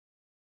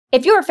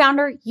If you're a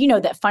founder, you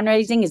know that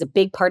fundraising is a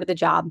big part of the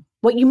job.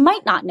 What you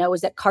might not know is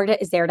that Carta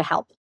is there to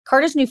help.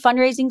 Carta's new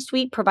fundraising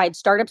suite provides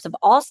startups of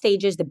all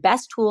stages the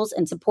best tools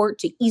and support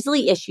to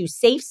easily issue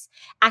safes,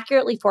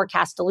 accurately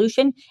forecast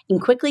dilution,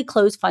 and quickly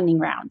close funding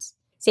rounds.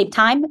 Save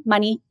time,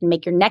 money, and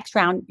make your next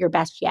round your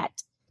best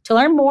yet. To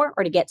learn more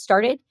or to get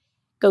started,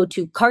 go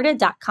to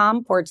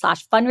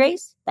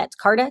carta.com/fundraise. That's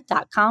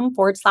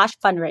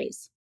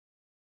carta.com/fundraise.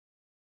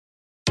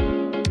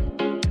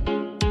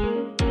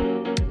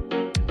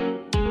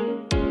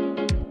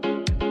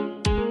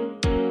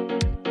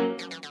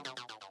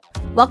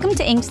 Welcome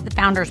to Inc.'s The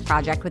Founders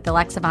Project with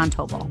Alexa Von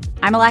Tobel.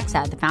 I'm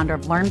Alexa, the founder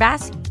of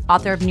LearnVest,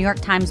 author of New York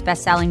Times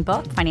bestselling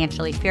book,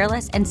 Financially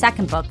Fearless, and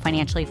second book,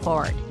 Financially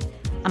Forward.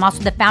 I'm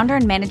also the founder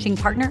and managing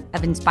partner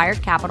of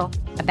Inspired Capital,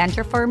 a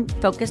venture firm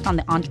focused on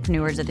the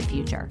entrepreneurs of the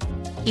future.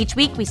 Each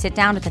week, we sit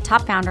down with a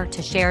top founder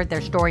to share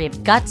their story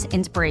of guts,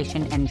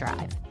 inspiration, and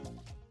drive.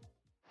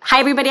 Hi,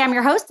 everybody. I'm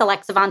your host,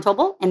 Alexa Von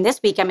Tobel, and this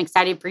week I'm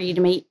excited for you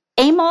to meet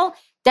Amol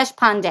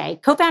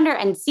Deshpande, co-founder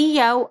and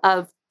CEO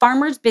of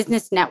Farmers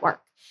Business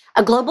Network,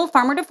 a global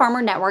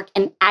farmer-to-farmer network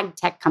and ag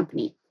tech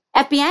company.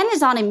 FBN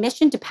is on a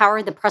mission to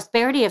power the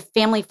prosperity of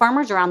family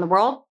farmers around the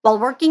world while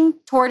working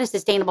toward a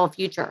sustainable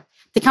future.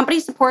 The company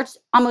supports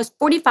almost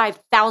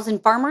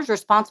 45,000 farmers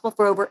responsible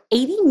for over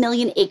 80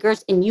 million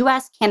acres in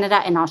US,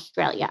 Canada, and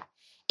Australia.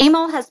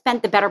 Amol has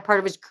spent the better part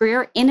of his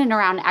career in and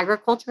around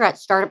agriculture at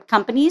startup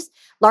companies,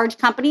 large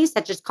companies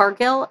such as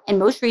Cargill, and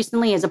most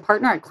recently as a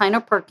partner at Kleiner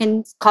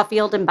Perkins,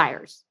 Caulfield &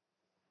 Byers.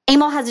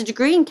 Amol has a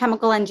degree in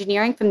chemical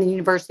engineering from the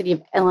University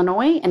of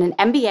Illinois and an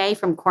MBA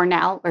from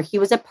Cornell, where he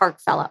was a Park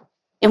Fellow.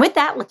 And with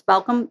that, let's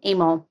welcome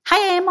Amol.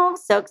 Hi, Amol.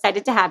 So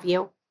excited to have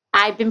you.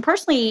 I've been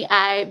personally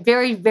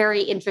very,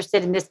 very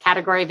interested in this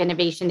category of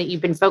innovation that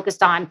you've been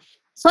focused on.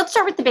 So let's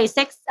start with the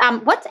basics.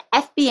 What's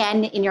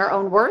FBN in your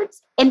own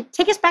words? And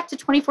take us back to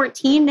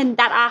 2014 and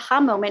that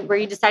aha moment where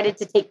you decided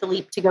to take the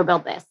leap to go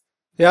build this.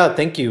 Yeah,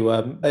 thank you.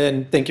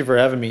 And thank you for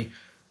having me.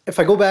 If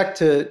I go back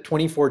to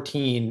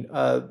 2014,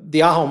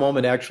 the aha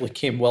moment actually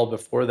came well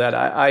before that.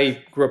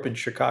 I grew up in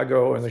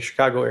Chicago, in the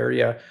Chicago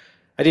area.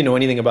 I didn't know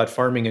anything about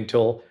farming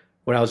until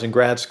when I was in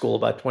grad school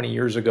about 20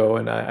 years ago.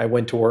 And I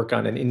went to work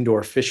on an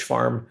indoor fish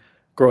farm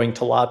growing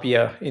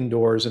tilapia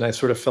indoors. And I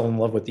sort of fell in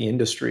love with the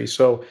industry.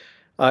 So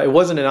it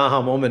wasn't an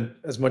aha moment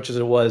as much as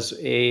it was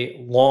a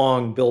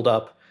long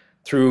buildup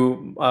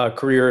through a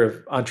career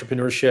of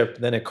entrepreneurship,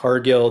 then at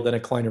Cargill, then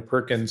at Kleiner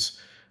Perkins,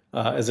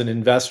 as an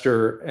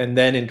investor, and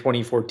then in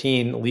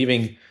 2014,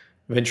 leaving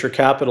venture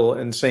capital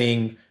and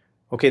saying,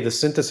 okay, the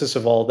synthesis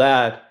of all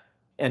that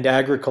and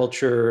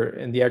agriculture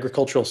and the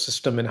agricultural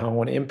system and how I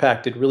want to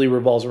impact it really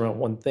revolves around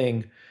one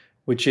thing,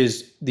 which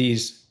is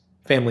these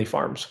family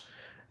farms.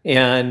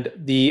 And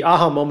the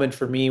aha moment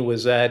for me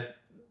was that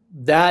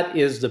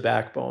is the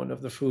backbone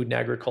of the food and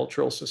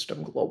agricultural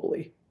system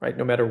globally, right?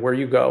 No matter where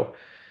you go,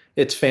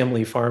 it's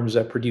family farms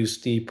that produce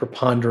the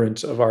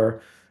preponderance of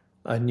our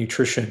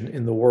nutrition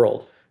in the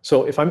world.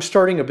 So if I'm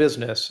starting a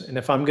business and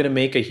if I'm going to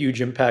make a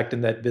huge impact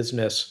in that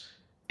business,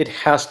 it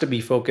has to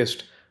be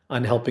focused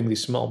on helping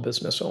these small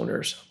business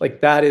owners. Like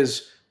that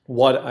is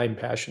what I'm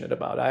passionate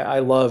about. I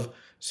love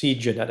seed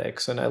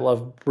genetics and I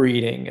love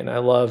breeding and I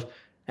love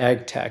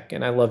ag tech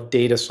and I love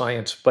data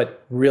science,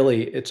 but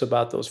really it's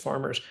about those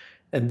farmers.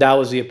 And that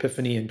was the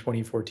epiphany in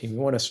 2014. We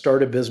want to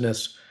start a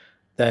business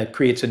that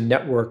creates a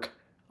network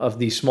of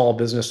these small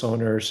business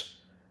owners,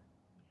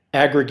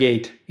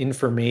 aggregate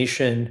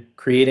information,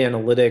 create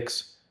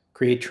analytics,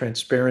 create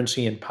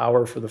transparency and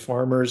power for the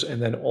farmers,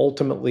 and then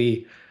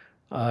ultimately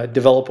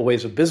develop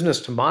ways of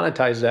business to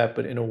monetize that,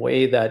 but in a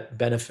way that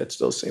benefits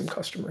those same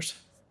customers.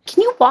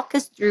 Can you walk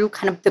us through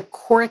kind of the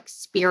core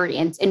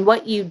experience and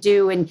what you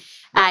do? And,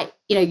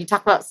 you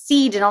talk about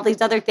seed and all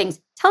these other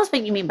things. Tell us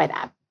what you mean by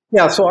that.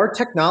 Yeah, so our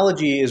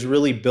technology is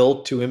really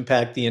built to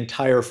impact the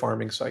entire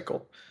farming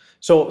cycle.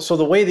 So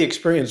the way the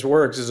experience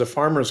works is a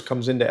farmer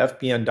comes into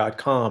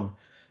FBN.com.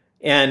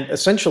 And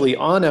essentially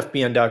on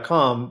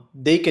FBN.com,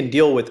 they can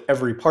deal with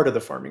every part of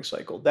the farming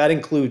cycle. That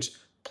includes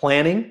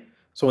planning.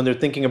 So when they're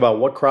thinking about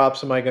what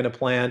crops am I going to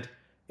plant,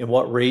 in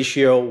what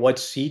ratio, what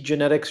seed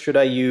genetics should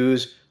I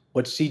use,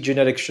 what seed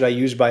genetics should I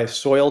use by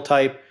soil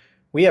type.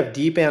 We have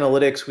deep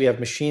analytics. We have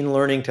machine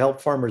learning to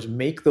help farmers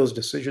make those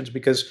decisions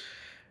because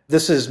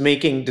this is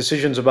making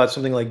decisions about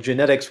something like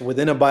genetics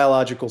within a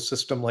biological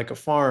system like a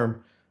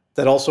farm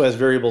that also has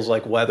variables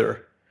like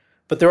weather.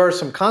 But there are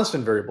some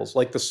constant variables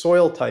like the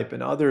soil type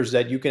and others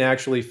that you can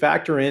actually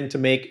factor in to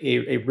make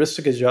a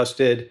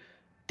risk-adjusted,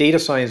 data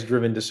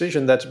science-driven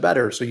decision that's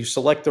better. So you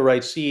select the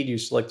right seed, you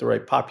select the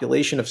right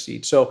population of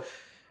seed. So,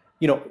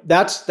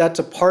 that's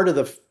a part of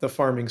the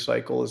farming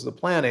cycle is the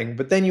planning.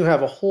 But then you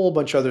have a whole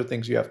bunch of other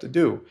things you have to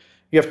do.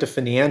 You have to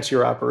finance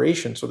your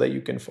operation so that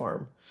you can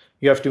farm.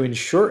 You have to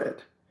insure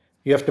it.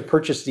 You have to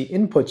purchase the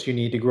inputs you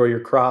need to grow your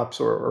crops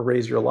or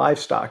raise your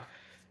livestock.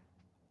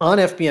 On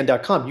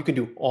FBN.com, you can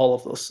do all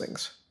of those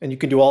things. And you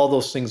can do all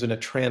those things in a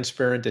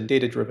transparent and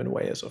data-driven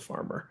way as a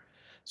farmer.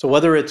 So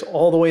whether it's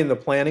all the way in the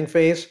planning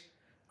phase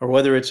or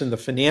whether it's in the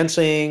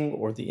financing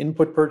or the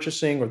input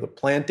purchasing or the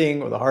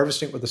planting or the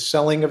harvesting or the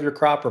selling of your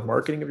crop or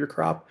marketing of your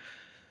crop,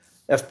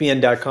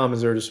 FBN.com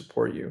is there to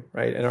support you,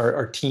 right? And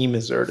our team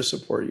is there to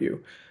support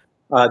you.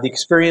 The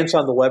experience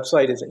on the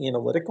website is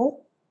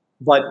analytical,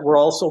 but we're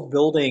also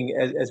building,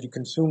 as you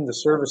consume the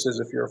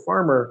services, if you're a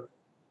farmer,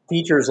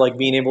 features like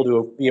being able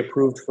to be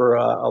approved for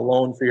a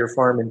loan for your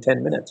farm in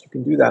 10 minutes. You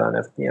can do that on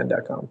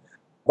FBN.com.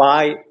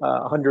 Buy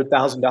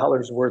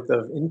 $100,000 worth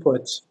of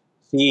inputs,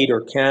 seed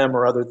or chem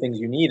or other things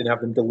you need, and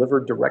have them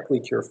delivered directly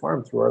to your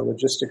farm through our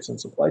logistics and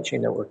supply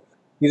chain network.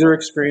 These are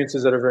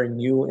experiences that are very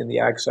new in the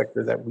ag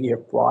sector that we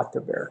have brought to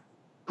bear.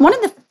 One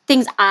of the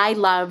things I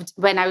loved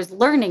when I was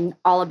learning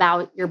all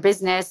about your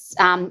business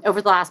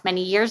over the last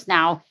many years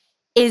now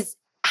is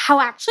how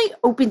actually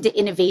open to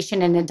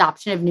innovation and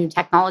adoption of new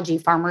technology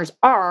farmers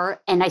are.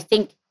 And I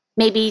think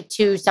maybe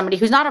to somebody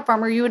who's not a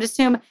farmer, you would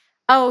assume,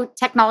 oh,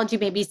 technology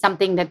may be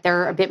something that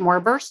they're a bit more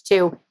averse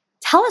to.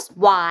 Tell us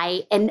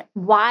why and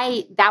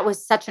why that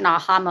was such an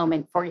aha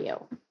moment for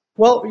you.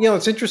 Well,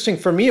 it's interesting.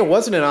 For me, it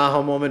wasn't an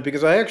aha moment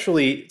because I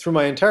actually, through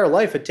my entire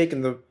life, had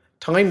taken the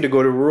time to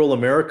go to rural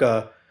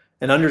America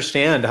and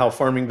understand how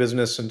farming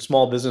business and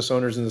small business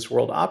owners in this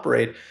world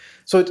operate.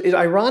 So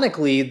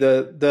ironically,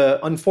 the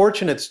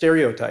unfortunate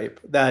stereotype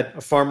that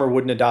a farmer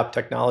wouldn't adopt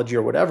technology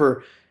or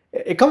whatever,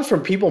 it comes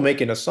from people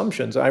making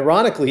assumptions.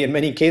 Ironically, in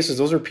many cases,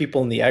 those are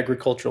people in the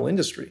agricultural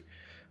industry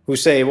who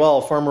say, well,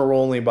 a farmer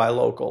will only buy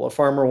local, a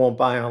farmer won't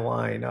buy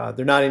online,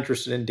 they're not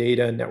interested in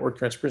data and network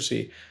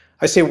transparency.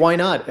 I say, why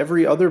not?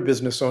 Every other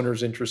business owner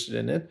is interested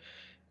in it.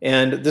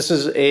 And this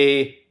is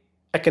a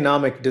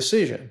economic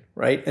decision,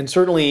 right? And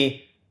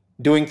certainly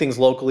doing things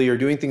locally or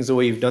doing things the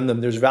way you've done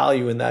them, there's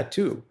value in that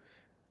too.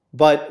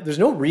 But there's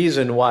no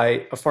reason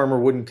why a farmer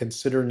wouldn't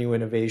consider new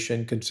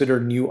innovation, consider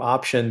new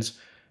options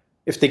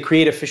if they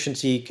create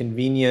efficiency,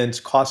 convenience,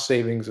 cost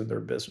savings in their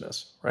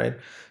business, right?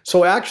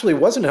 So actually, it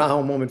wasn't an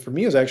aha moment for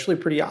me. It was actually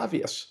pretty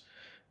obvious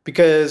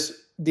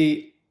because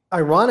the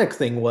ironic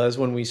thing was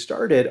when we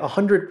started,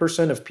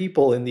 100% of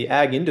people in the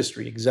ag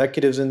industry,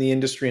 executives in the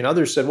industry and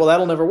others said, well,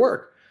 that'll never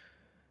work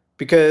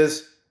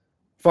because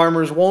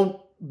farmers won't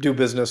do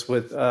business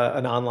with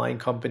an online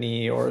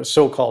company or a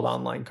so-called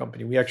online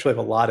company. We actually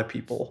have a lot of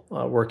people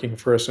working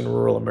for us in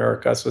rural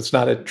America, so it's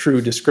not a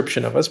true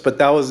description of us, but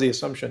that was the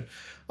assumption.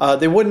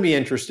 They wouldn't be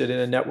interested in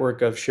a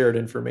network of shared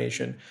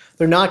information.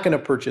 They're not going to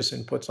purchase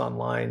inputs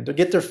online. They'll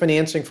get their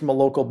financing from a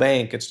local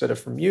bank instead of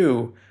from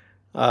you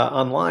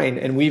online,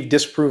 and we've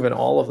disproven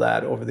all of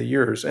that over the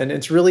years. And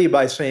it's really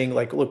by saying,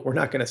 like, look, we're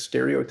not going to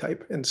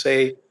stereotype and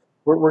say,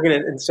 we're going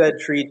to instead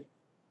treat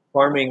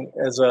farming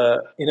as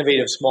a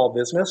innovative small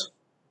business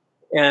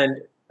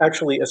and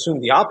actually assume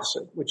the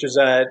opposite, which is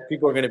that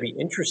people are going to be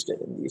interested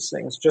in these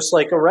things, just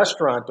like a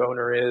restaurant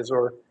owner is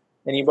or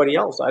anybody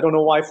else. I don't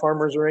know why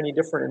farmers are any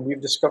different, and we've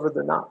discovered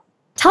they're not.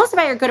 Tell us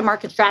about your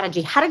go-to-market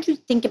strategy. How did you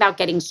think about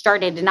getting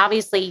started? And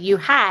obviously, you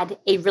had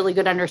a really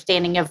good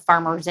understanding of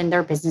farmers and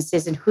their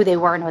businesses and who they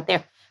were and what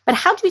they're. But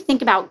how do you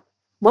think about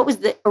what was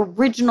the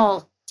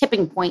original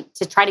tipping point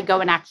to try to go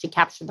and actually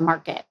capture the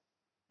market?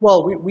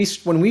 Well, we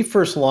when we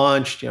first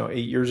launched, 8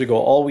 years ago,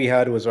 all we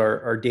had was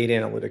our data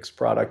analytics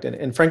product,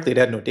 and frankly, it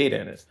had no data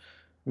in it,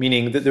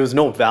 meaning that there was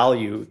no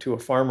value to a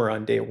farmer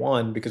on day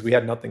one because we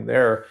had nothing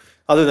there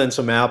other than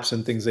some apps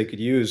and things they could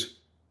use.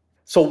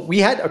 So we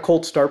had a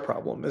cold start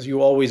problem, as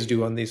you always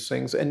do on these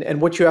things,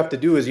 and what you have to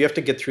do is you have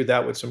to get through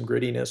that with some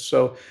grittiness.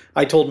 So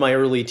I told my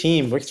early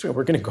team, we're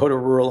going to go to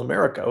rural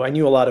America. I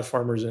knew a lot of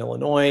farmers in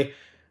Illinois.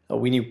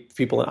 We knew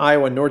people in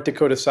Iowa, North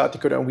Dakota, South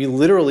Dakota, and we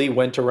literally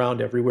went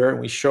around everywhere and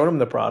we showed them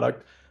the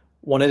product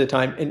one at a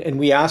time. And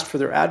we asked for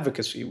their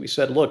advocacy. We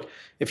said, look,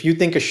 if you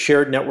think a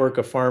shared network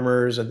of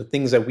farmers and the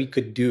things that we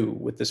could do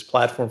with this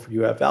platform for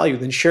you have value,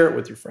 then share it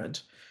with your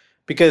friends.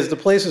 Because the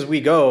places we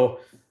go,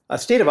 a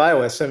state of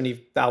Iowa has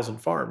 70,000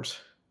 farms.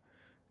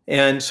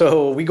 And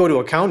so we go to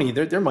a county,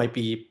 there might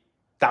be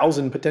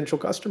 1,000 potential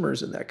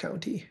customers in that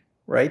county,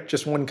 right?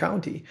 Just one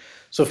county.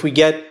 So if we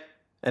get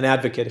an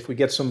advocate, if we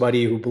get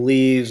somebody who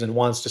believes and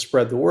wants to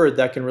spread the word,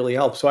 that can really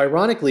help. So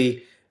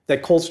ironically,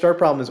 that cold start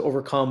problem is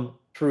overcome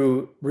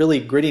through really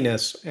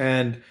grittiness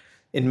and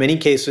in many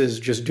cases,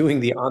 just doing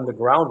the on the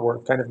ground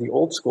work, kind of the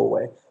old school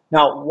way.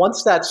 Now,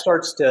 once that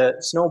starts to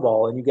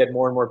snowball and you get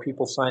more and more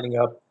people signing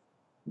up,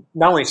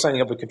 not only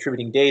signing up with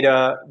contributing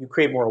data, you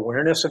create more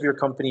awareness of your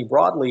company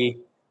broadly,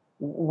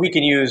 we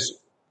can use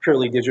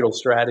purely digital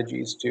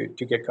strategies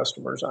to get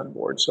customers on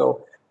board.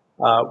 So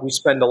we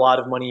spend a lot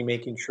of money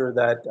making sure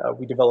that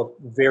we develop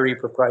very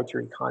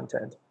proprietary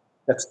content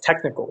that's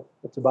technical,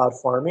 it's about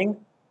farming,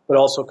 but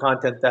also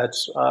content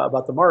that's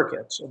about the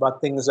markets,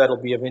 about things that'll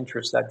be of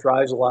interest, that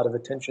drives a lot of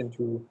attention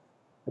to,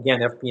 again,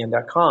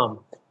 FBN.com.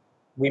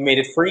 We made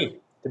it free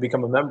to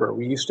become a member.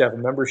 We used to have a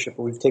membership,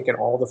 but we've taken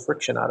all the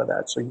friction out of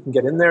that. So you can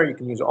get in there, you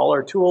can use all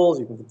our tools,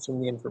 you can consume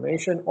the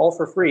information, all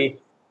for free. You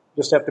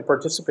just have to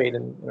participate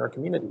in our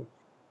community.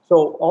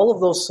 So all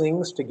of those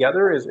things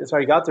together is how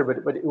you got there,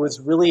 but it was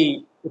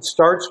really, it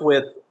starts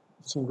with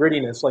some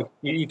grittiness. Like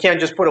you can't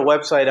just put a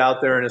website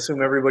out there and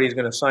assume everybody's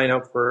going to sign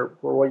up for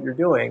what you're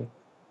doing.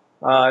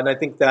 And I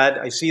think that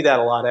I see that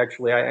a lot,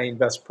 actually. I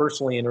invest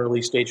personally in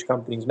early stage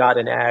companies, not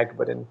in ag,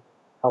 but in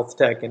health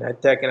tech and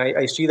ed tech. And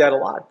I see that a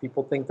lot.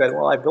 People think that,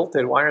 well, I built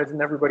it. Why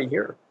isn't everybody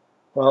here?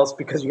 Well, it's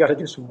because you got to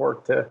do some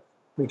work to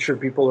make sure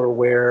people are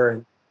aware.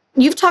 And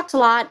You've talked a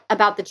lot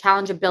about the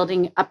challenge of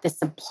building up the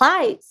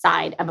supply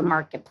side of a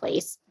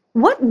marketplace.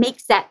 What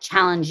makes that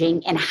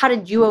challenging, and how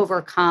did you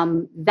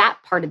overcome that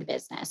part of the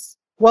business?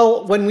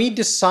 well, when we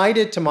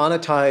decided to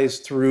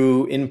monetize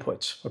through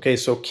inputs, okay,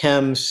 so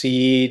chem,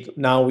 seed,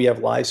 now we have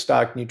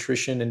livestock,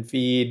 nutrition and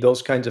feed,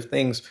 those kinds of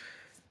things.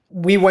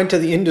 We went to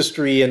the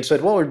industry and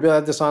said, well, we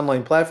have this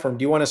online platform.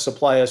 Do you want to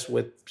supply us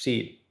with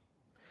seed?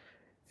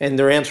 And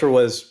their answer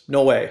was,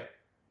 no way,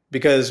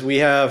 because we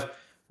have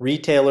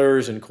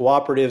retailers and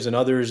cooperatives and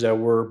others that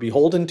we're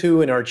beholden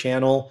to in our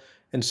channel,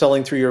 and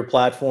selling through your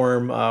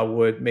platform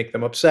would make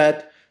them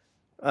upset.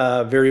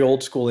 Very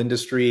old school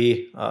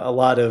industry, a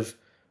lot of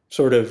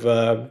sort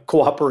of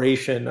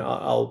cooperation,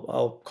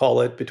 I'll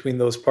call it, between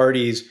those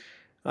parties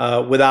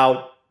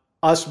without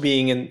us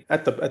being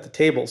at the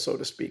table, so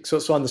to speak.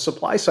 So on the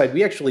supply side,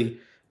 we actually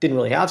didn't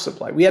really have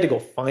supply. We had to go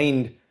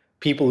find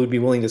people who'd be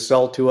willing to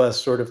sell to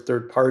us, sort of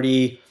third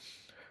party.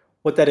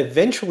 What that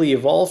eventually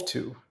evolved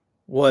to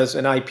was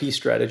an IP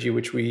strategy,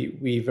 which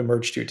we've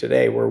emerged to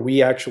today, where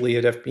we actually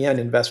at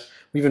FBN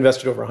we've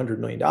invested over $100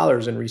 million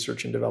in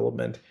research and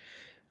development.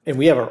 And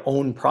we have our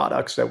own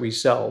products that we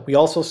sell. We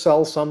also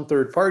sell some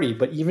third party,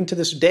 but even to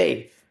this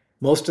day,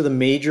 most of the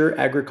major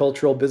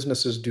agricultural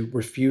businesses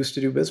refuse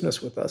to do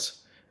business with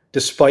us,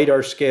 despite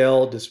our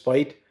scale,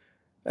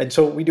 and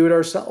so we do it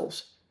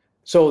ourselves.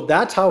 So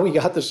that's how we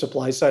got the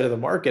supply side of the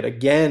market,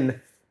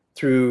 again,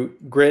 through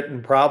grit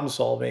and problem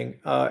solving,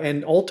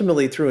 and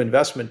ultimately through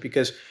investment,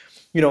 because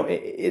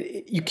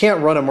you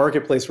can't run a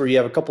marketplace where you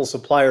have a couple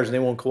suppliers and they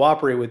won't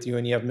cooperate with you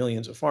and you have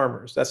millions of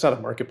farmers. That's not a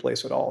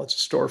marketplace at all. It's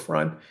a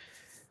storefront.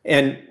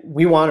 And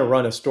we want to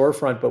run a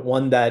storefront, but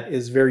one that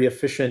is very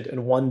efficient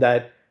and one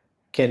that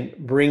can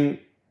bring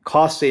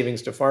cost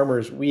savings to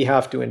farmers. We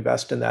have to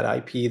invest in that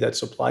IP, that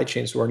supply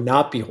chain, so we're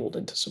not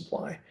beholden to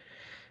supply.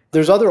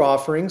 There's other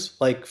offerings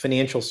like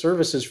financial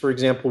services, for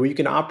example, where you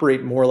can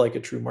operate more like a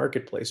true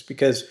marketplace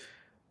because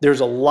there's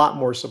a lot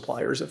more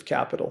suppliers of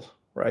capital,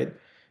 right?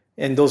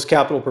 And those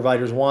capital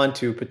providers want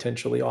to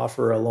potentially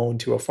offer a loan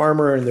to a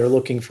farmer, and they're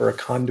looking for a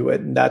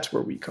conduit, and that's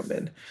where we come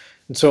in.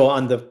 And so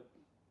on the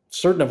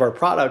certain of our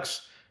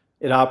products,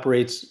 it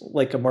operates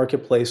like a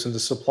marketplace and the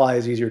supply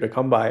is easier to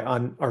come by.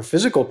 On our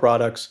physical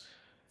products,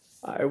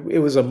 it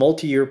was a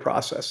multi-year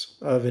process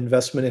of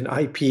investment in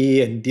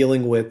IP and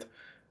dealing with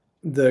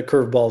the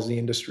curveballs the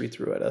industry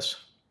threw at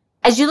us.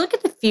 As you look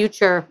at the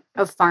future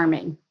of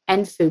farming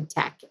and food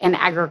tech and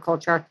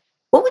agriculture,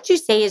 what would you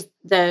say is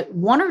the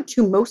one or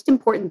two most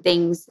important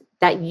things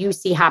that you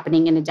see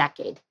happening in a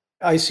decade?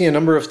 I see a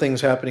number of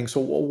things happening. So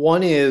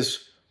one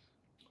is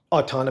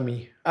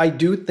autonomy. I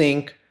do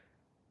think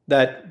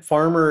that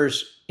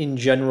farmers in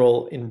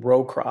general in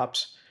row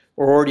crops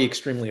are already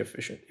extremely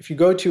efficient. If you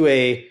go to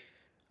a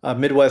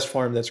Midwest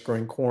farm that's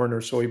growing corn or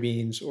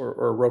soybeans or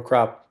a row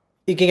crop,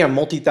 you can have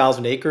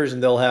multi-thousand acres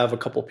and they'll have a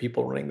couple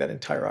people running that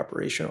entire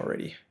operation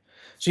already.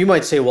 So you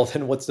might say, well,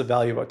 then what's the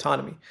value of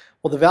autonomy?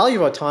 Well, the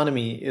value of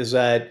autonomy is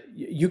that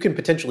you can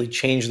potentially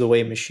change the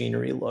way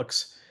machinery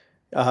looks.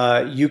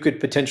 You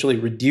could potentially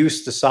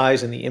reduce the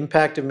size and the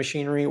impact of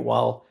machinery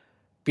while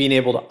being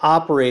able to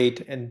operate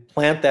and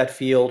plant that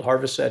field,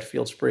 harvest that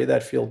field, spray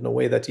that field in a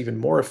way that's even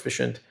more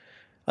efficient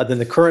than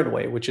the current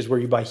way, which is where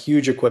you buy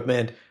huge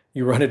equipment,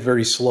 you run it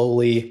very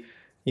slowly,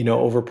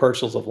 over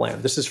parcels of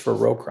land. This is for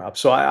row crops.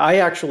 So I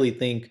actually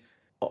think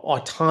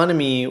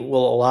autonomy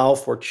will allow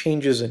for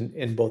changes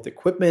in both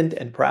equipment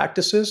and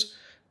practices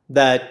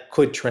that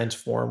could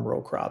transform row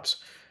crops.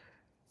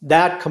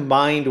 That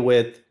combined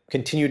with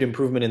continued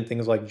improvement in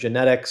things like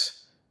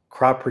genetics,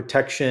 crop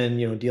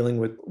protection, dealing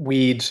with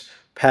weeds,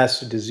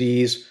 pests,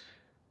 disease.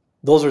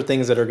 Those are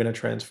things that are going to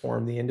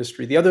transform the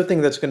industry. The other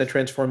thing that's going to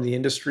transform the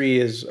industry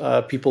is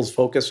people's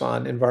focus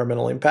on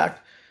environmental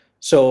impact.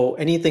 So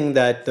anything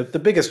that the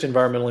biggest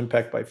environmental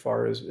impact by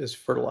far is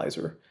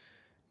fertilizer.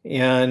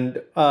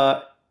 And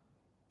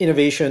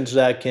innovations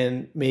that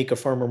can make a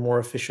farmer more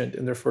efficient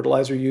in their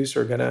fertilizer use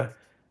are going to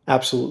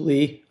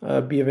absolutely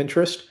be of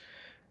interest.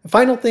 The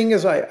final thing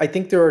is I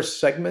think there are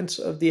segments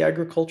of the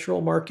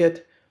agricultural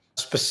market,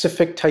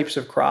 specific types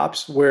of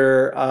crops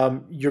where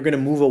you're going to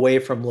move away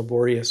from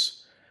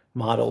laborious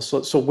models.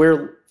 So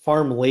where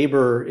farm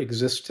labor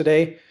exists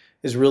today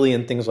is really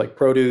in things like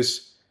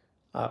produce,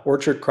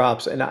 orchard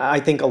crops, and I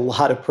think a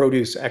lot of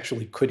produce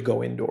actually could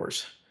go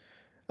indoors.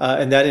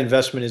 And that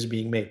investment is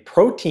being made.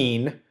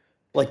 Protein,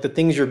 like the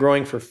things you're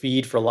growing for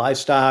feed, for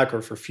livestock,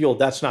 or for fuel,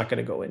 that's not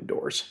going to go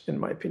indoors, in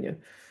my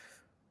opinion.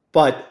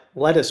 But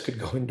lettuce could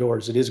go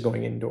indoors. It is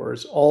going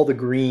indoors. All the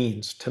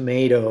greens,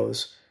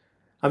 tomatoes.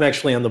 I'm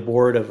actually on the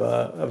board of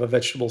a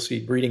vegetable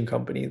seed breeding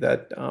company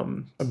that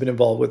I've been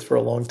involved with for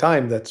a long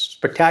time that's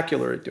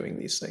spectacular at doing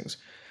these things.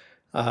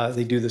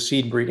 They do the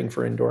seed breeding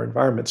for indoor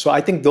environments. So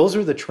I think those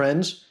are the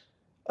trends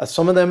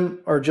Some of them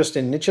are just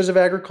in niches of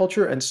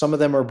agriculture, and some of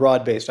them are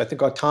broad-based. I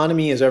think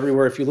autonomy is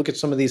everywhere. If you look at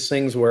some of these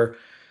things where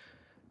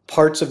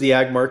parts of the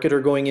ag market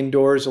are going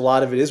indoors, a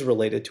lot of it is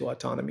related to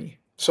autonomy.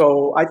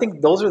 So I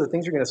think those are the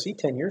things you're going to see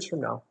 10 years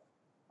from now.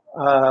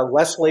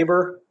 Less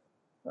labor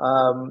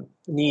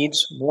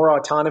needs, more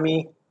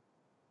autonomy,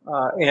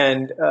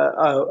 and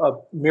a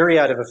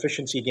myriad of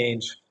efficiency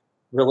gains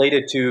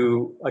related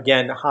to,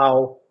 again,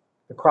 how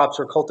the crops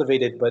are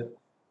cultivated, but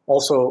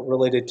also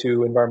related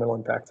to environmental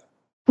impact.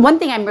 One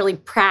thing I'm really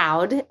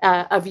proud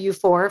of you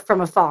for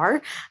from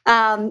afar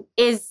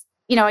is,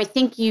 I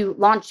think you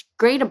launched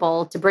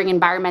Gradable to bring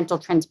environmental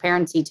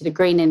transparency to the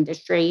grain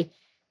industry.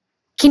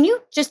 Can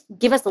you just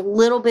give us a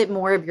little bit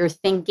more of your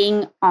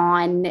thinking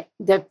on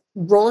the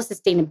role of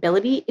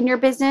sustainability in your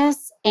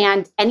business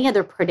and any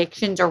other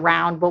predictions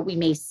around what we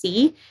may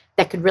see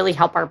that could really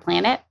help our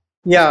planet?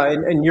 Yeah,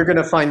 and you're going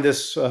to find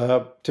this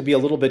to be a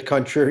little bit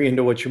contrarian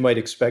to what you might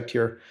expect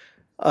here.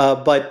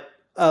 But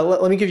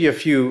let me give you a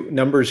few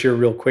numbers here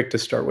real quick to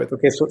start with.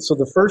 Okay, so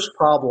the first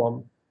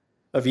problem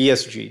of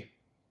ESG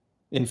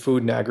in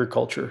food and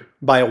agriculture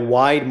by a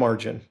wide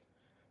margin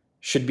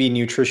should be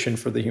nutrition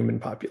for the human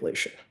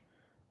population.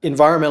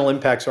 Environmental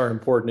impacts are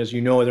important. As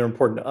you know, they're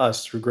important to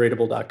us through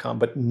Gradable.com.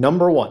 But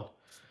number one,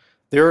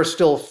 there are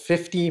still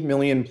 50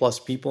 million plus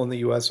people in the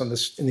US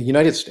in the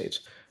United States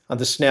on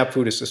the SNAP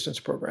food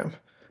assistance program,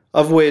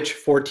 of which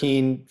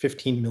 14,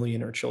 15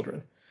 million are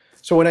children.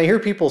 So when I hear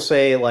people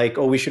say like,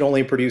 oh, we should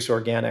only produce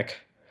organic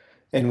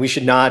and we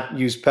should not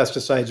use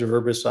pesticides or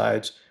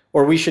herbicides,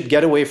 or we should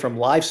get away from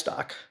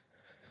livestock,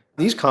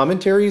 these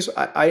commentaries,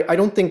 I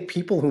don't think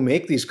people who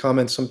make these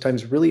comments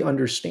sometimes really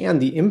understand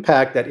the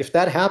impact that if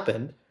that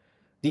happened,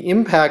 the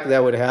impact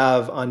that would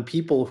have on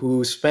people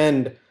who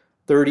spend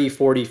 30,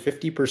 40,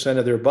 50%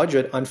 of their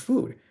budget on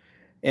food.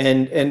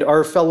 And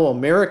our fellow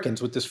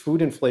Americans with this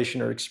food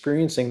inflation are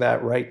experiencing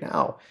that right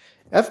now.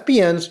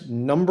 FBN's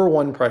number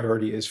one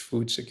priority is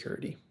food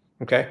security,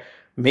 okay?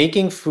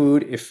 Making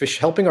food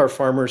efficient, helping our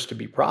farmers to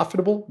be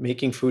profitable,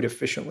 making food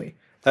efficiently.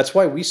 That's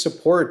why we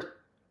support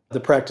the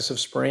practice of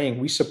spraying.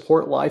 We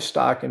support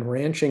livestock and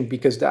ranching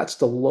because that's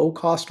the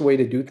low-cost way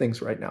to do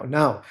things right now.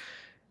 Now,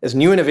 as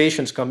new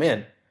innovations come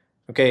in,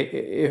 okay,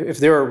 if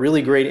there are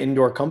really great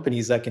indoor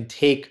companies that can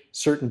take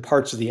certain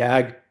parts of the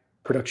ag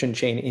production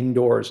chain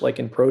indoors, like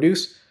in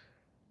produce,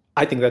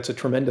 I think that's a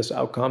tremendous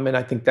outcome, and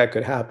I think that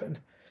could happen.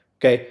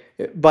 Okay,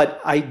 but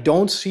I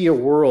don't see a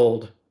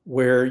world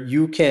where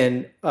you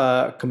can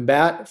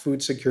combat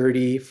food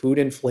security, food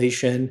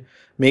inflation,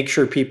 make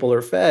sure people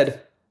are fed,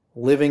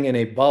 living in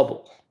a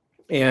bubble.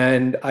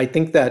 And I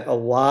think that a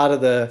lot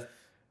of the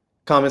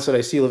comments that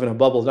I see live in a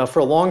bubble. Now, for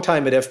a long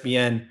time at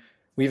FBN,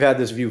 we've had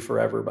this view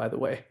forever, by the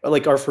way.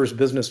 Like our first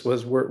business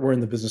was we're in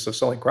the business of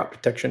selling crop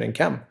protection and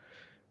chem.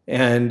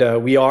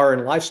 And we are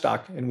in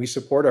livestock, and we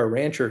support our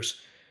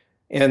ranchers.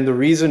 And the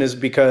reason is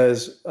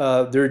because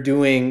they're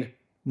doing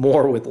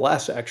more with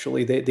less,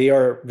 actually. They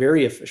are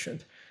very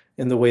efficient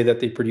in the way that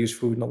they produce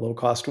food in a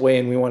low-cost way,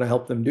 and we want to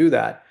help them do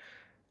that.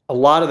 A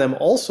lot of them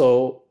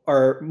also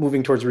are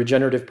moving towards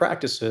regenerative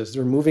practices.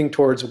 They're moving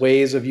towards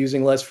ways of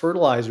using less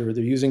fertilizer.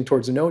 They're using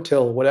towards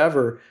no-till,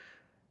 whatever.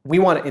 We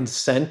want to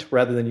incent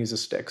rather than use a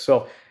stick.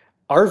 So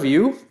our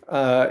view,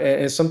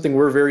 and something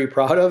we're very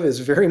proud of, is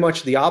very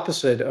much the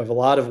opposite of a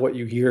lot of what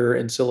you hear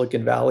in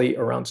Silicon Valley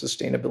around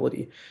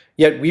sustainability.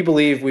 Yet we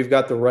believe we've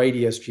got the right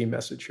ESG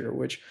message here,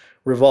 which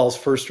revolves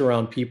first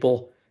around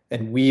people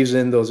and weaves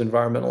in those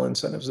environmental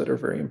incentives that are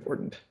very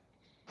important.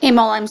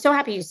 Amol, I'm so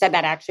happy you said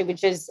that, actually,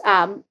 which is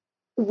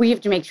we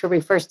have to make sure we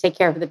first take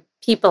care of the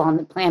people on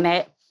the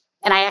planet.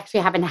 And I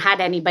actually haven't had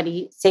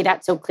anybody say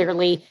that so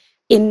clearly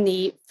in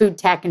the food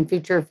tech and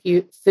future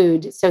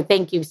food. So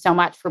thank you so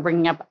much for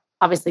bringing up,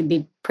 obviously,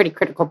 the pretty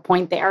critical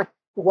point there.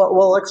 Well,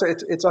 Alexa,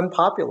 it's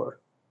unpopular.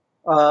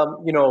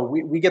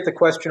 We get the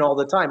question all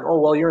the time, oh,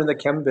 well, you're in the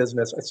chem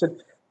business. I said,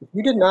 if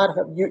you did not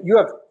have, you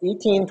have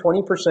 18,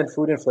 20%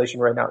 food inflation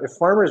right now. If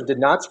farmers did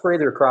not spray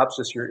their crops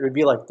this year, it would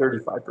be like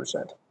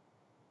 35%.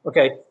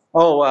 Okay.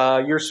 Oh,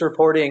 you're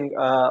supporting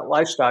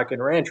livestock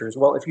and ranchers.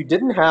 Well, if you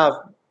didn't have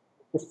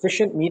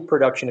efficient meat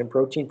production and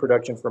protein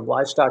production from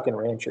livestock and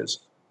ranches,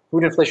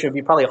 food inflation would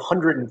be probably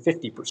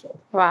 150%.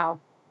 Wow.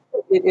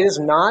 It is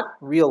not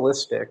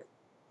realistic.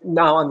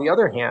 Now, on the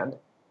other hand,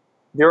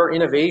 there are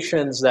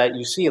innovations that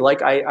you see,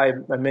 like I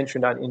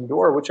mentioned on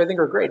indoor, which I think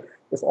are great.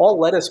 If all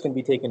lettuce can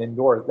be taken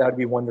indoors, that would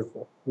be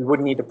wonderful. We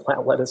wouldn't need to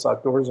plant lettuce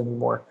outdoors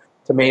anymore.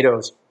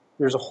 Tomatoes.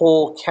 There's a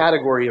whole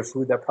category of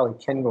food that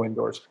probably can go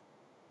indoors.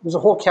 There's a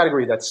whole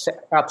category that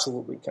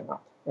absolutely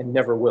cannot and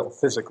never will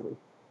physically.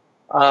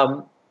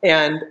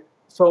 And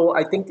so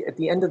I think at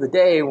the end of the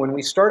day, when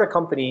we start a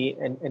company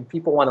and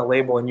people want to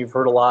label, and you've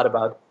heard a lot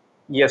about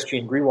ESG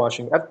and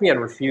greenwashing,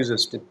 FBN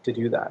refuses to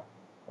do that.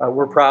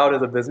 We're proud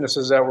of the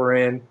businesses that we're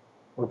in.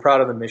 We're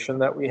proud of the mission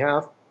that we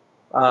have.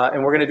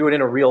 And we're going to do it in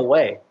a real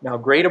way. Now,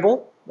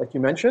 Gradable, like you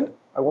mentioned,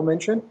 I will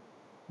mention,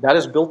 that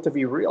is built to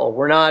be real.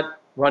 We're not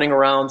running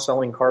around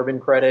selling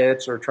carbon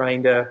credits or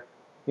trying to,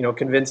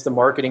 convince the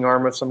marketing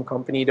arm of some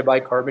company to buy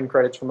carbon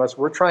credits from us.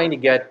 We're trying to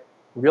get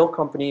real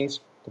companies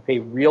to pay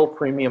real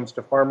premiums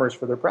to farmers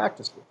for their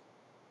practices.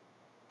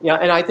 Yeah,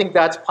 and I think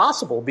that's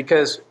possible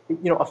because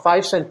a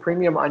 5 cent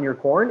premium on your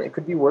corn, it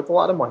could be worth a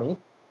lot of money.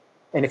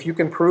 And if you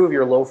can prove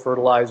you're low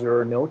fertilizer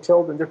or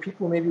no-till, then there are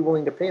people who may be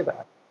willing to pay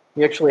that.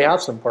 We actually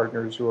have some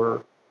partners who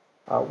are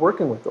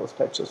working with those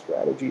types of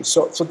strategies.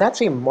 So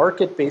that's a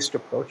market-based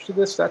approach to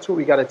this. That's what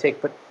we got to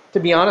take. But to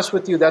be honest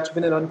with you, that's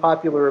been an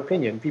unpopular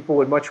opinion. People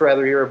would much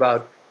rather hear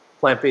about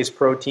plant-based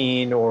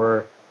protein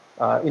or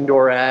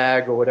indoor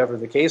ag or whatever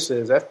the case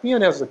is.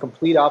 FBN has the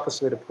complete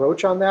opposite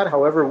approach on that.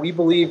 However, we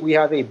believe we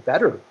have a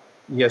better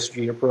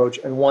ESG approach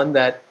and one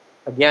that,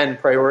 again,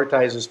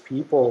 prioritizes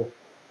people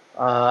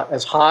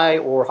as high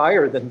or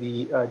higher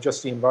than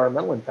just the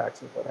environmental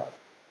impacts of what happens.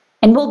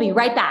 And we'll be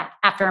right back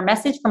after a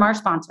message from our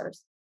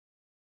sponsors.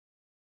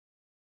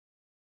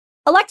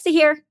 Alexa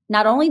here.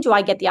 Not only do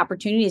I get the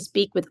opportunity to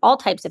speak with all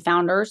types of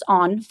founders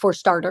on For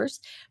Starters,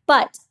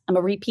 but I'm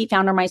a repeat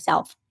founder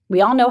myself.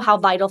 We all know how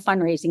vital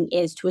fundraising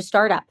is to a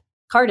startup.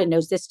 Carta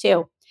knows this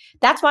too.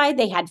 That's why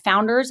they had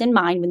founders in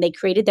mind when they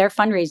created their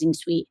fundraising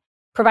suite,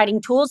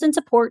 providing tools and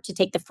support to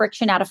take the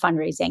friction out of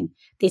fundraising.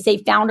 They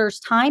save founders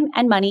time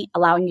and money,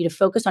 allowing you to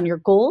focus on your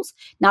goals,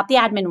 not the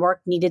admin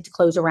work needed to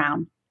close a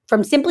round.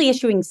 From simply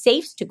issuing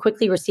safes to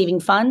quickly receiving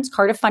funds,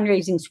 Carta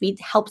Fundraising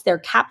Suite helps their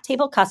cap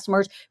table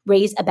customers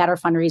raise a better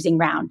fundraising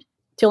round.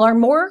 To learn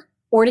more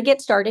or to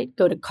get started,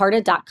 go to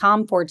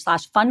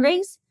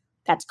carta.com/fundraise.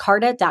 That's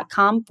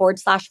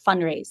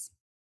carta.com/fundraise.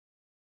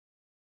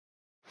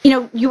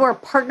 You were a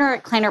partner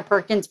at Kleiner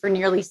Perkins for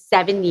nearly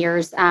 7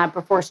 years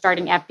before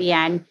starting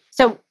FBN.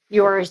 So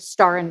you're a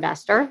star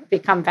investor,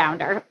 become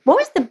founder. What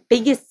was the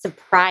biggest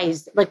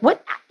surprise?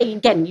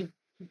 Again, you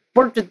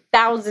worked with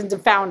thousands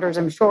of founders,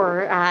 I'm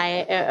sure,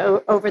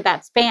 over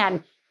that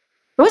span.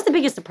 What was the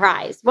biggest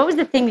surprise? What was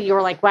the thing that you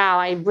were like, wow,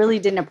 I really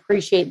didn't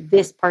appreciate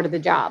this part of the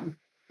job?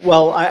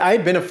 Well, I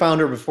had been a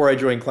founder before I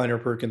joined Kleiner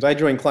Perkins. I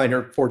joined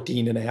Kleiner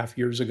 14 and a half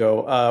years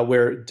ago,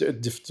 where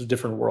it's a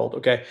different world,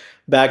 okay?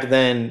 Back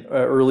then,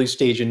 early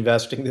stage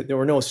investing, there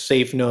were no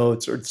safe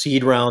notes or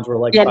seed rounds.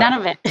 None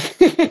of it.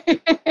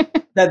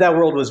 that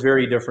world was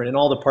very different. And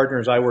all the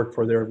partners I worked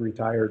for, they're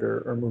retired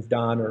or moved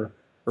on or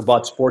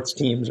bought sports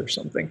teams or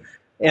something.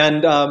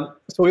 And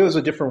so it was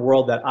a different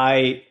world that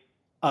I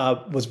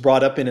was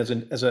brought up in as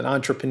an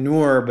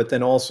entrepreneur, but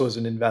then also as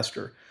an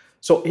investor.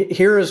 So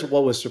here is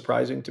what was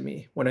surprising to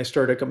me when I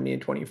started a company in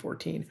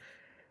 2014.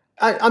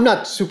 I'm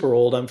not super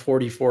old, I'm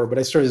 44, but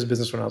I started this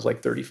business when I was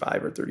like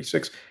 35 or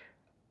 36.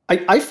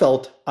 I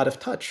felt out of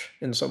touch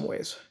in some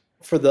ways.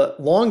 For the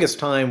longest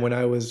time when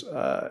I was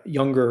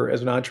younger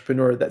as an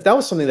entrepreneur, that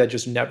was something that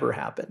just never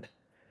happened,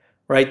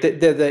 right?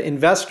 The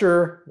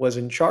investor was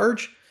in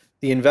charge.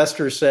 The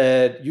investor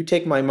said, you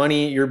take my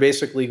money, you're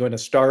basically going to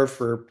starve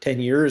for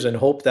 10 years and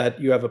hope that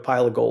you have a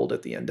pile of gold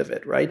at the end of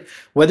it, right?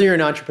 Whether you're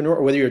an entrepreneur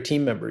or whether you're a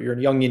team member, you're a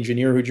young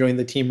engineer who joined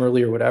the team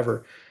early or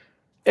whatever,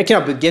 I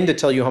cannot begin to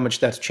tell you how much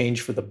that's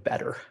changed for the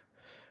better,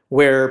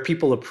 where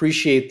people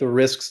appreciate the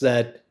risks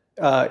that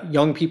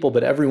young people,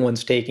 but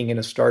everyone's taking in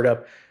a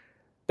startup.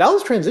 That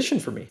was transition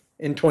for me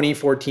in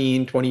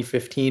 2014,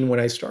 2015, when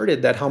I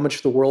started, that how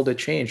much the world had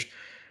changed.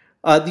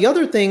 The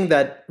other thing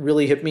that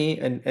really hit me,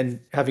 and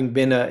having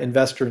been an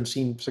investor and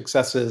seen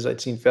successes, I'd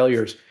seen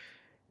failures,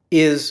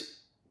 is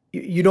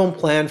you don't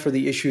plan for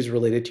the issues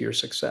related to your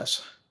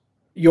success.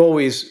 You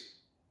always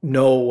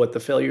know what the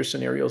failure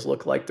scenarios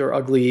look like. They're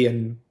ugly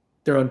and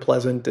they're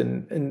unpleasant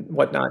and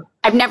whatnot.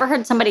 I've never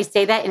heard somebody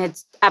say that, and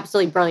it's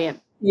absolutely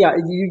brilliant. Yeah,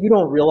 you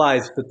don't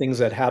realize the things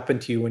that happen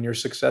to you when you're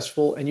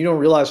successful, and you don't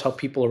realize how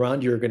people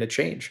around you are going to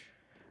change.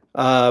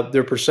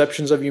 Their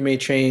perceptions of you may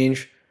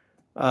change.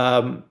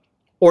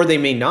 Or they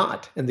may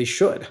not, and they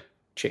should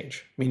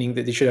change, meaning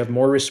that they should have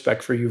more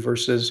respect for you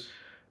versus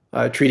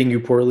treating you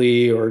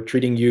poorly or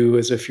treating you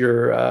as if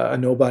you're a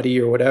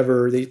nobody or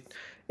whatever.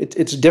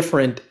 It's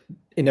different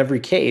in every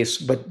case,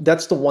 but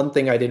that's the one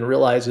thing I didn't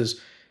realize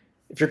is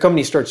if your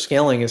company starts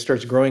scaling and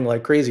starts growing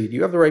like crazy, do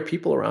you have the right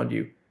people around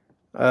you?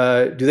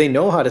 Do they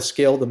know how to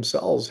scale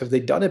themselves? Have they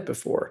done it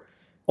before?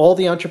 All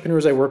the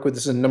entrepreneurs I work with,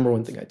 this is the number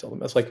one thing I tell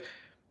them. It's like,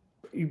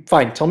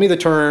 fine, tell me the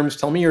terms,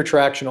 tell me your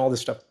traction, all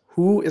this stuff.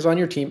 Who is on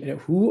your team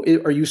and who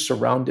are you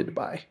surrounded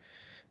by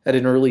at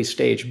an early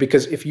stage?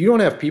 Because if you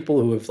don't have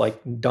people who have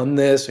done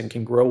this and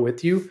can grow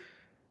with you,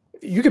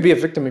 you could be a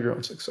victim of your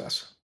own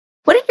success.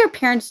 What did your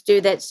parents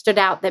do that stood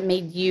out that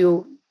made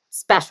you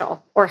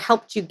special or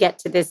helped you get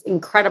to this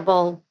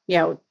incredible,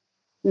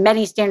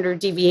 many standard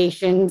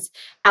deviations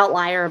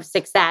outlier of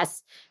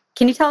success?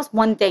 Can you tell us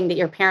one thing that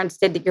your parents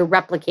did that you're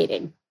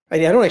replicating? I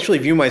don't actually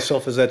view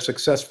myself as that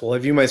successful. I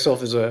view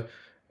myself as a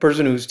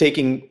person who's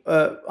taking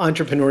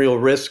entrepreneurial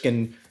risk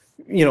and,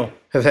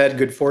 have had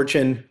good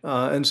fortune,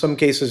 in some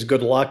cases,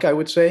 good luck, I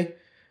would say.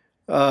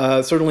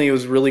 Certainly it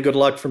was really good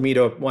luck for me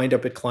to wind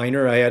up at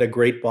Kleiner. I had a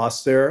great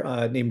boss there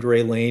named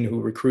Ray Lane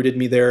who recruited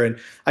me there. And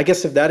I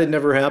guess if that had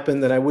never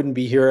happened, then I wouldn't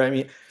be here. I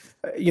mean,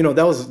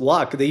 that was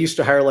luck. They used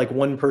to hire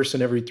one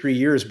person every 3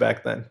 years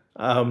back then.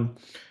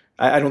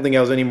 I don't think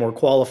I was any more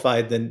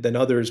qualified than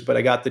others, but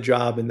I got the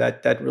job, and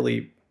that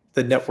really,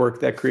 the network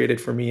that created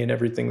for me and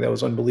everything, that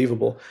was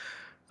unbelievable.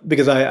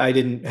 because I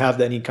didn't have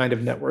any kind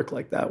of network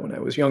like that when I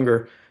was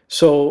younger.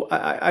 So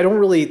I don't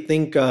really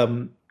think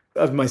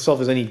of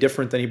myself as any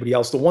different than anybody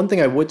else. The one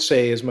thing I would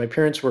say is my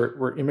parents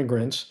were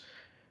immigrants.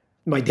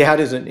 My dad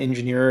is an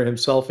engineer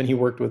himself, and he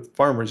worked with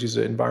farmers. He's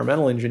an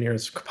environmental engineer.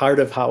 It's part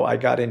of how I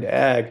got into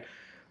ag.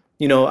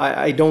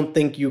 I don't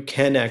think you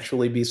can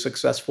actually be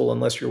successful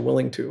unless you're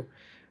willing to.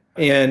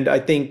 And I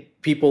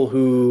think people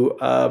who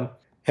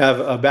have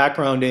a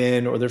background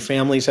in, or their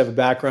families have a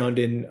background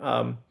in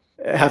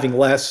having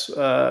less,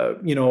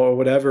 or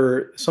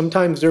whatever,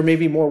 sometimes they're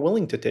maybe more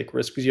willing to take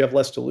risks because you have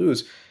less to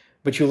lose.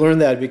 But you learn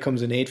that it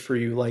becomes innate for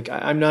you. Like,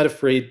 I'm not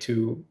afraid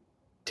to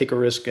take a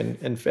risk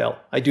and fail.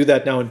 I do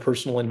that now in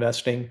personal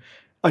investing.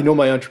 I know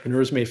my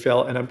entrepreneurs may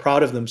fail, and I'm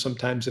proud of them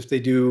sometimes if they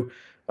do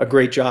a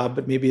great job,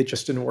 but maybe it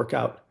just didn't work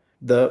out.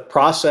 The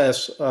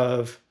process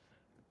of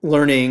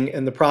learning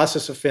and the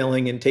process of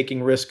failing and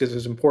taking risk is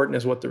as important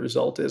as what the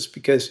result is,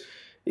 because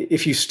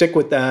if you stick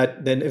with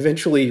that, then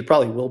eventually you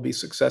probably will be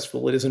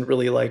successful. It isn't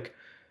really like,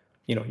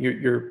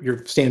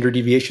 your standard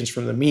deviations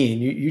from the mean.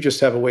 You just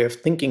have a way of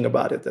thinking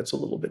about it that's a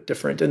little bit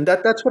different. And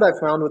that's what I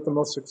found with the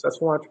most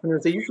successful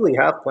entrepreneurs. They usually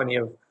have plenty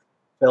of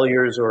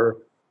failures or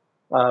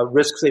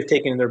risks they've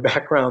taken in their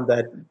background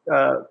that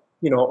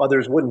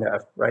others wouldn't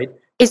have, right?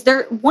 Is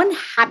there one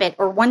habit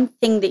or one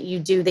thing that you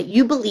do that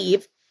you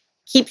believe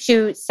keeps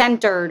you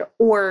centered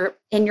or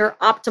in your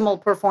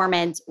optimal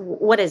performance?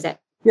 What is it?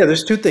 Yeah,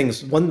 there's two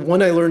things.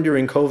 One I learned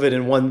during COVID,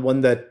 and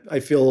one that I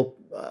feel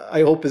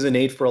I hope is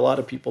innate for a lot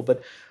of people.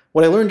 But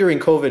what I learned during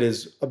COVID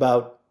is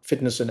about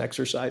fitness and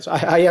exercise.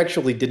 I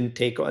actually didn't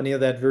take any of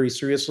that very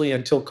seriously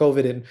until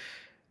COVID, and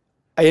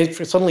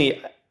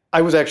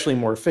I was actually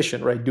more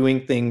efficient, right?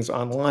 Doing things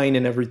online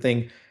and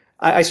everything.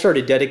 I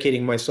started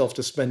dedicating myself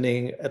to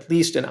spending at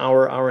least an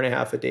hour, hour and a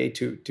half a day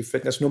to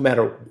fitness, no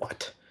matter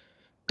what.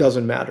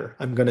 Doesn't matter.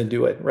 I'm going to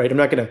do it, right? I'm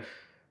not going to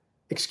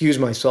excuse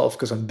myself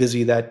because I'm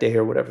busy that day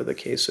or whatever the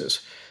case is.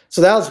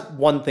 So that was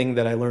one thing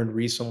that I learned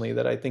recently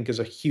that I think is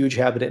a huge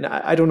habit. And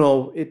I don't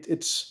know,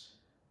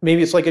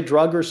 maybe it's like a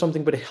drug or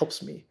something, but it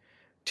helps me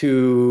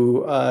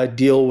to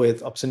deal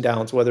with ups and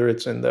downs, whether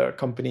it's in the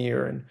company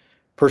or in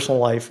personal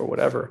life or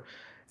whatever.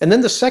 And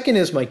then the second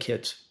is my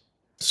kids.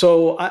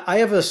 So I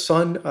have a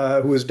son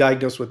who was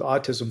diagnosed with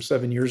autism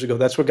 7 years ago.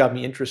 That's what got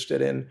me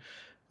interested in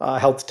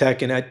health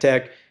tech and ed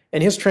tech.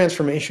 And his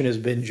transformation has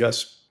been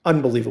just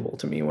unbelievable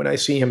to me. When I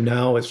see him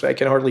now, I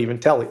can hardly even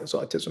tell he has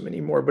autism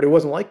anymore, but it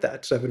wasn't like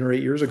that 7 or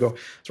 8 years ago.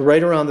 So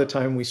right around the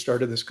time we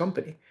started this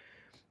company.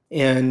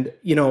 And,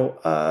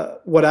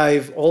 what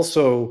I've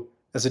also,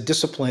 as a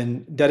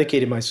discipline,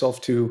 dedicated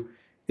myself to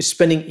is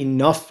spending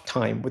enough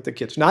time with the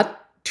kids,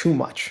 not too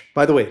much.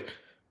 By the way,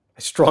 I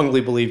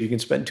strongly believe you can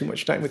spend too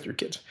much time with your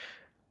kids,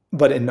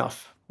 but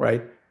enough,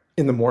 right?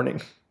 In the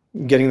morning,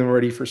 getting them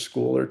ready for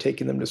school or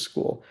taking them to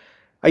school.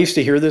 I used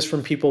to hear this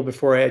from people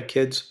before I had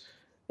kids,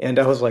 and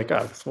I was like,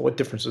 what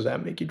difference does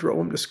that make? You drove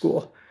them to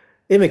school.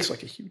 It makes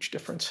like a huge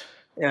difference.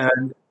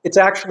 And it's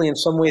actually, in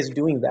some ways,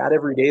 doing that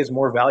every day is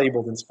more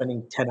valuable than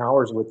spending 10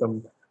 hours with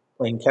them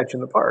playing catch in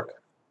the park,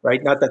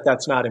 right? Not that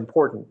that's not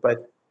important,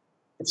 but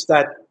it's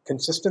that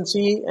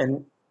consistency.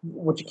 And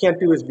what you can't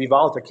do is be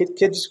volatile.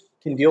 Kids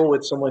can deal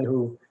with someone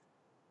who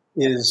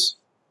is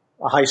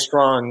a high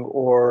strung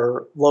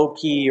or low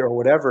key or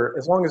whatever,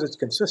 as long as it's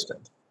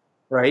consistent,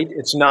 right?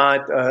 It's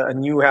not a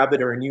new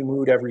habit or a new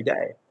mood every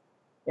day.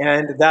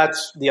 And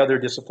that's the other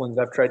disciplines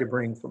I've tried to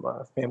bring from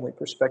a family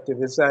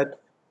perspective, is that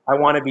I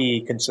want to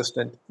be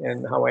consistent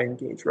in how I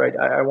engage, right?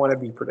 I want to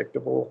be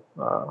predictable,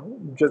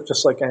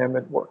 just like I am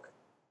at work.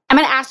 I'm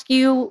going to ask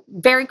you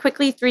very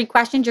quickly 3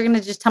 questions. You're going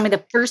to just tell me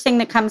the first thing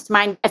that comes to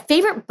mind. A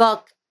favorite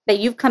book that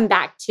you've come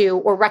back to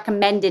or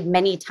recommended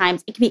many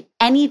times. It can be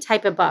any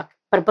type of book,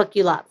 but a book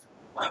you love.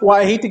 Well,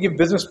 I hate to give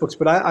business books,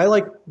 but I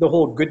like the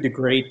whole good to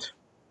great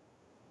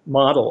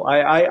model.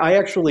 I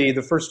actually,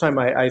 the first time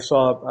I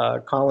saw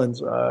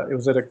Collins, it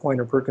was at a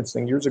Kleiner Perkins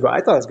thing years ago.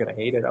 I thought I was going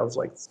to hate it. I was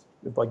like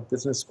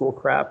business school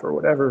crap or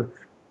whatever.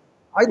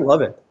 I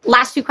love it.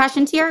 Last 2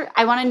 questions here.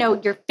 I want to know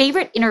your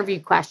favorite interview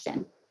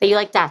question that you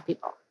like to ask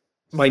people.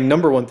 My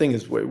number one thing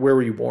is, where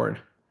were you born?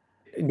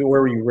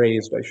 Where were you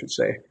raised, I should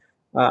say.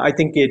 I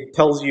think it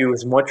tells you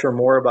as much or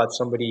more about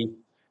somebody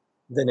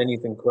than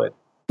anything could.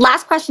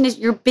 Last question is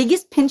your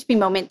biggest pinch me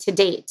moment to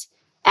date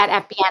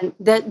at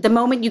FBN. The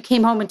moment you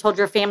came home and told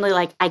your family,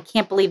 like, I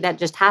can't believe that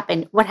just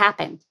happened. What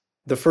happened?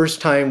 The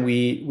first time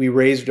we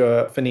raised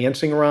a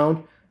financing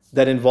round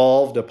that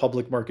involved a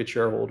public market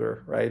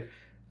shareholder, right?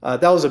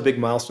 That was a big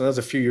milestone. That was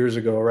a few years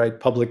ago, right?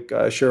 Public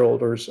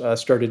shareholders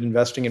started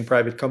investing in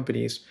private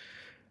companies.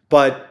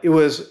 But it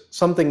was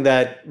something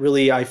that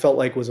really I felt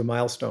like was a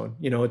milestone.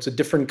 It's a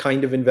different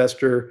kind of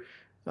investor.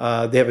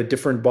 They have a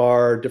different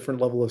bar,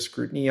 different level of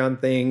scrutiny on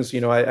things.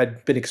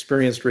 I'd been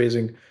experienced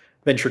raising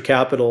venture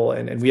capital,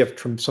 and we have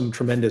some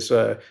tremendous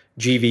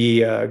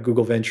GV,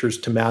 Google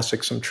Ventures,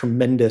 Temasek, some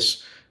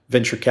tremendous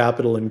venture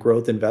capital and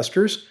growth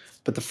investors.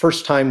 But the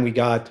first time we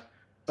got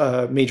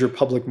a major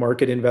public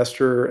market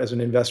investor as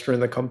an investor in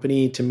the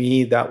company, to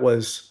me, that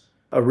was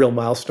a real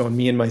milestone.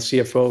 Me and my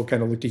CFO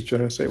kind of looked at each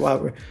other and say,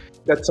 wow,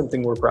 that's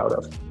something we're proud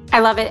of. I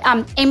love it.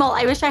 Emil,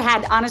 I wish I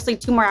had, honestly,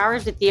 2 more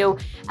hours with you.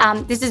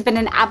 This has been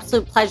an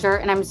absolute pleasure,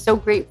 and I'm so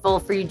grateful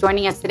for you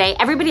joining us today.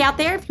 Everybody out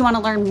there, if you want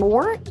to learn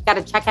more, you got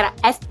to check out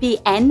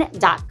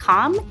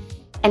sbn.com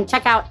and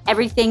check out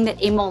everything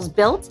that Emil's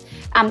built.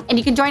 And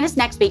you can join us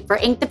next week for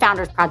Inc. the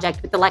Founders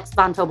Project with Alexa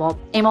Von Tobel.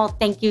 Emil,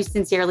 thank you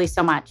sincerely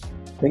so much.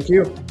 Thank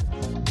you.